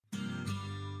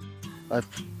I've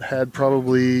had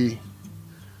probably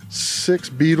 6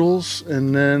 Beetles,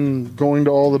 and then going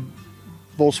to all the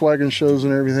Volkswagen shows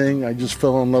and everything, I just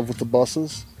fell in love with the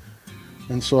buses.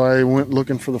 And so I went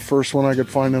looking for the first one I could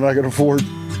find that I could afford.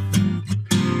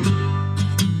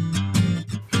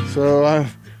 So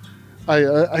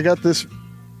I got this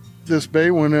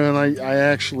bay window, and I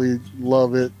actually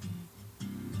love it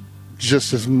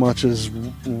just as much as,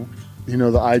 you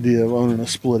know, the idea of owning a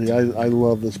Splitty. I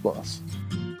love this bus.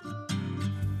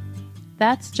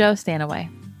 That's Joe Stanaway.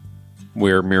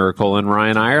 We're Miracle and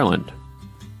Ryan Ireland.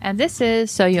 And this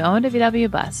is So You Owned a VW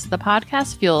Bus, the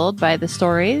podcast fueled by the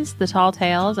stories, the tall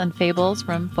tales, and fables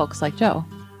from folks like Joe.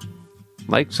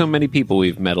 Like so many people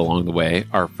we've met along the way,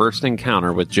 our first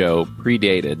encounter with Joe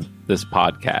predated this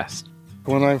podcast.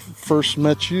 When I first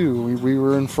met you, we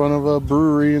were in front of a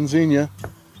brewery in Xenia,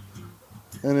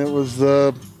 and it was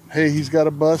hey, he's got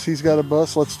a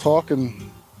bus, let's talk, and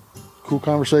cool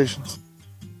conversations.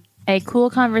 A cool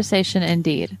conversation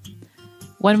indeed.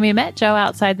 When we met Joe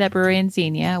outside that brewery in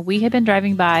Xenia, we had been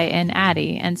driving by in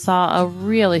Addy and saw a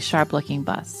really sharp-looking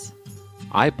bus.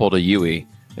 I pulled a Yui,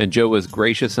 and Joe was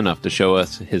gracious enough to show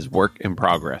us his work in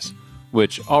progress,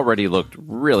 which already looked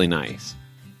really nice.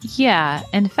 Yeah,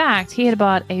 in fact, he had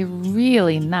bought a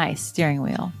really nice steering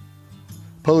wheel.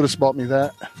 POTUS bought me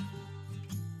that.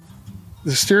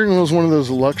 The steering wheel is one of those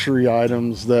luxury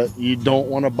items that you don't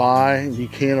want to buy, you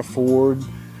can't afford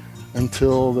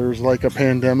until there's like a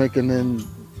pandemic, and then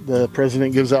the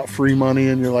president gives out free money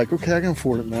and you're like, okay, I can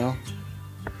afford it now.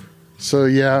 So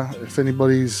yeah, if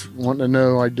anybody's wanting to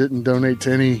know, I didn't donate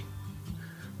to any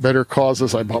better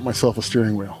causes. I bought myself a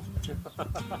steering wheel.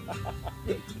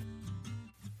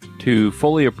 To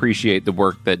fully appreciate the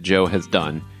work that Joe has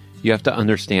done, you have to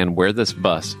understand where this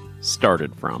bus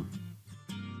started from.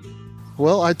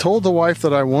 Well, I told the wife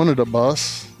that I wanted a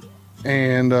bus,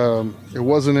 and it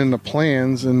wasn't in the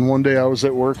plans. And one day I was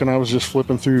at work and I was just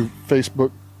flipping through Facebook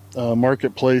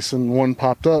Marketplace, and one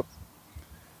popped up.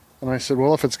 And I said,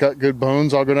 well, if it's got good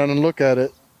bones, I'll go down and look at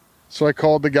it. So I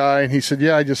called the guy, and he said,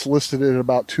 yeah, I just listed it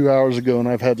about 2 hours ago, and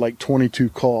I've had like 22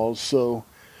 calls. So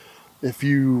if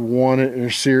you want it and are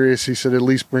serious, he said, at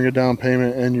least bring a down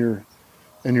payment and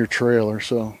your trailer.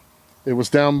 So it was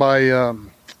down by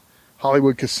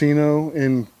Hollywood Casino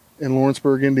in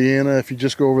Lawrenceburg, Indiana. If you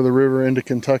just go over the river into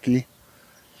Kentucky,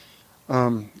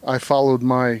 I followed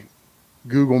my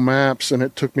Google Maps, and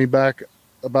it took me back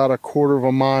about a quarter of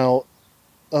a mile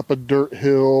up a dirt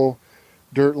hill,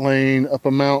 dirt lane, up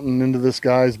a mountain into this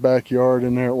guy's backyard,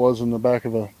 and there it was in the back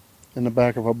of a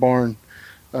barn.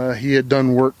 He had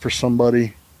done work for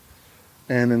somebody,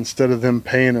 and instead of them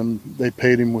paying him, they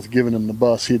paid him with giving him the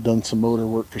bus. He had done some motor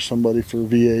work for somebody for a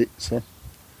V8.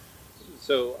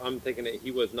 So I'm thinking that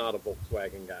he was not a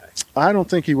Volkswagen guy. I don't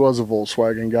think he was a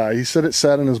Volkswagen guy. He said it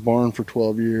sat in his barn for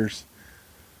 12 years.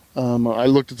 I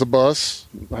looked at the bus.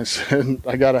 I said,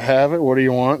 I got to have it. What do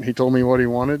you want? He told me what he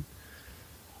wanted.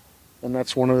 And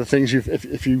that's one of the things,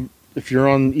 if you're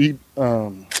on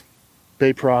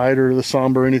Bay Pride or the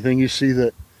Somber or anything, you see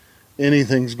that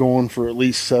anything's going for at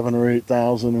least $7,000 or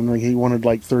 $8,000, and he wanted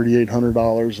like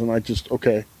 $3,800, and I just,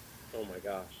 okay. Oh my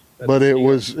gosh. But it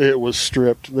was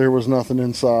stripped. There was nothing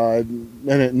inside,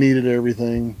 and it needed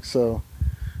everything. So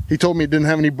he told me it didn't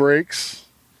have any brakes.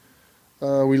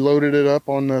 We loaded it up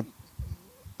on the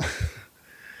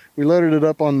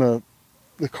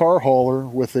the car hauler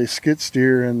with a skid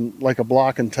steer and like a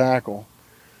block and tackle,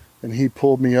 and he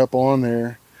pulled me up on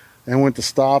there and went to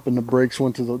stop, and the brakes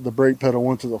went to the brake pedal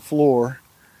went to the floor.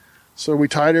 So we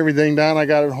tied everything down. I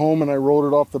got it home and I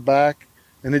rolled it off the back,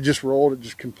 and it just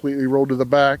completely rolled to the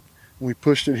back. And we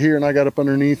pushed it here, and I got up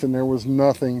underneath, and there was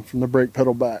nothing from the brake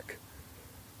pedal back.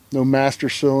 No master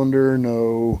cylinder,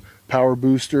 no power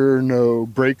booster, no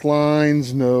brake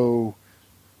lines, no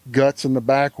guts in the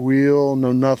back wheel,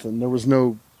 no nothing. There was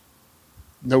no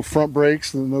front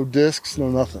brakes, no discs, no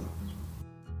nothing.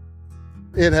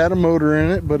 It had a motor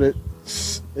in it, but it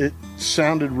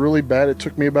sounded really bad. It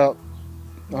took me about,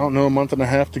 a month and a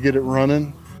half to get it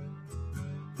running.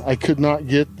 I could not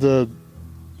get the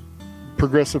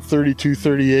Progressive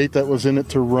 3238 that was in it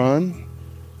to run.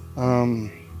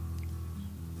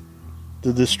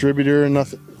 The distributor and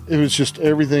nothing. It was just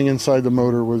everything inside the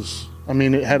motor was,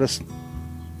 it had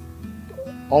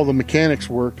all the mechanics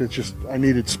worked. It's just, I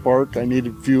needed spark, I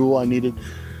needed fuel, and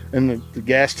the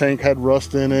gas tank had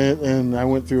rust in it, and I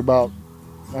went through about,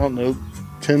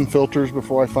 10 filters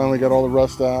before I finally got all the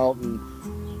rust out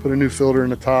and put a new filter in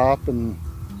the top, but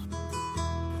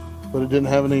it didn't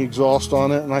have any exhaust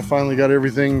on it, and I finally got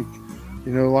everything,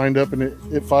 lined up, and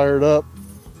it fired up,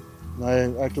 and I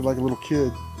acted like a little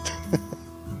kid.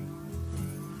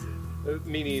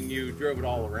 Meaning you drove it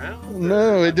all around?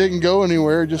 No, it didn't go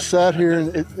anywhere. It just sat here,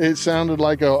 and it sounded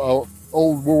like a old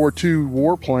World War II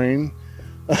warplane,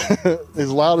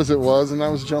 as loud as it was, and I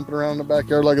was jumping around in the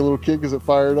backyard like a little kid because it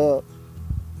fired up.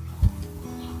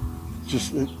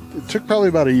 It took probably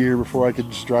about a year before I could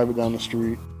just drive it down the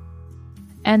street.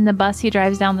 And the bus he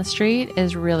drives down the street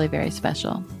is really very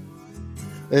special.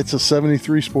 It's a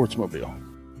 73 Sportsmobile.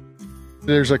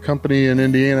 There's a company in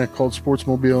Indiana called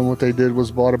Sportsmobile, and what they did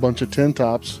was bought a bunch of tin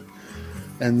tops,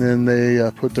 and then they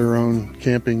put their own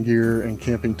camping gear and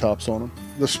camping tops on them.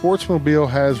 The Sportsmobile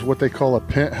has what they call a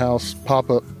penthouse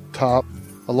pop-up top.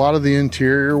 A lot of the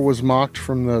interior was mocked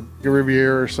from the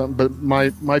Riviera or something, but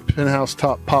my penthouse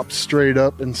top pops straight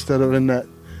up instead of in that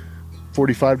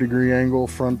 45-degree angle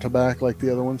front to back like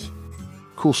the other ones.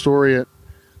 Cool story,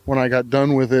 when I got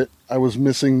done with it, I was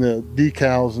missing the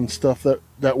decals and stuff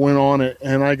that went on it,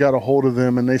 and I got a hold of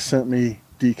them, and they sent me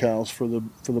decals for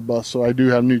the bus. So I do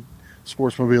have new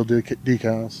Sportsmobile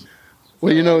decals.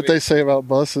 Well, you know what they say about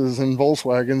buses and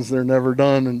Volkswagens, they're never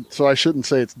done, and so I shouldn't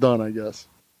say it's done, I guess.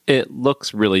 It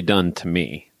looks really done to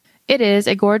me. It is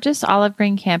a gorgeous olive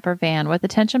green camper van with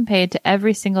attention paid to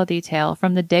every single detail,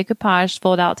 from the decoupage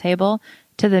fold-out table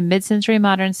to the mid-century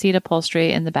modern seat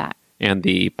upholstery in the back. And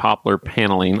the poplar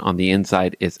paneling on the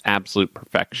inside is absolute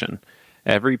perfection.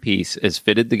 Every piece is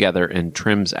fitted together and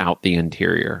trims out the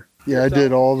interior. Yeah, I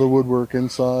did all the woodwork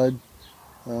inside.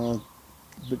 But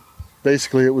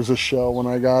basically, it was a shell when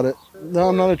I got it. No,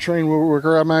 I'm not a trained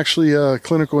woodworker. I'm actually a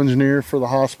clinical engineer for the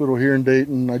hospital here in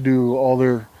Dayton. I do all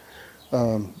their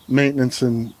maintenance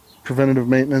and preventative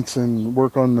maintenance and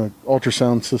work on the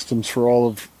ultrasound systems for all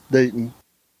of Dayton.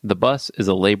 The bus is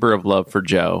a labor of love for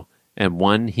Joe, and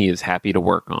one he is happy to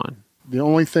work on. The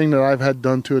only thing that I've had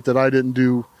done to it that I didn't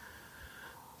do,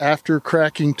 after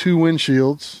cracking 2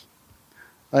 windshields,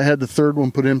 I had the third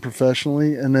one put in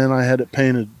professionally, and then I had it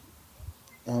painted.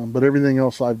 But everything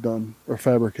else I've done or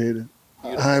fabricated.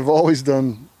 I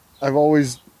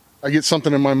get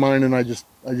something in my mind and I just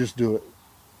do it.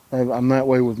 I'm that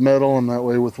way with metal, I'm that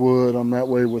way with wood, I'm that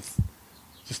way with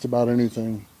just about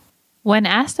anything. When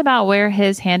asked about where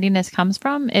his handiness comes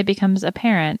from, it becomes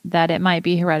apparent that it might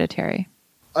be hereditary.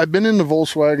 I've been into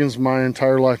Volkswagens my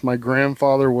entire life. My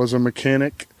grandfather was a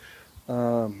mechanic.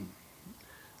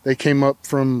 They came up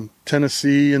from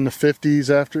Tennessee in the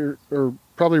 50s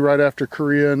probably right after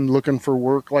Korea, and looking for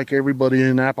work like everybody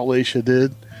in Appalachia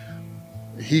did.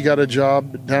 He got a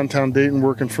job at downtown Dayton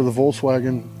working for the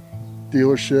Volkswagen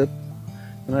dealership,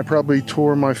 and I probably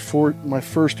tore my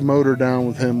first motor down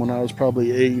with him when I was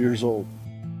probably 8 years old.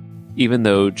 Even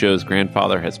though Joe's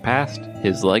grandfather has passed,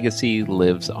 his legacy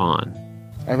lives on.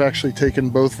 I've actually taken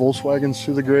both Volkswagens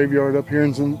to the graveyard up here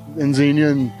in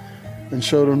Xenia and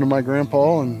showed them to my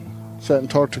grandpa, and sat and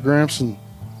talked to Gramps, and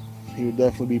he would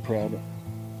definitely be proud of it.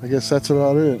 I guess that's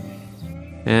about it.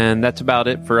 And that's about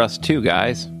it for us too,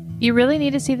 guys. You really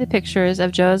need to see the pictures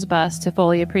of Joe's bus to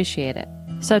fully appreciate it.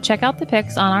 So check out the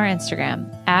pics on our Instagram,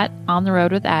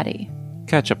 @OnTheRoadWithAddie.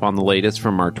 Catch up on the latest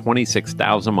from our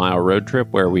 26,000-mile road trip,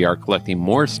 where we are collecting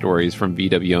more stories from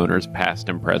VW owners past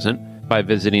and present by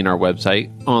visiting our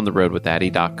website,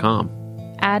 ontheroadwithaddie.com.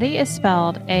 Addie is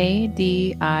spelled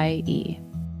A-D-I-E.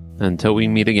 Until we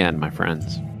meet again, my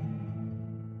friends.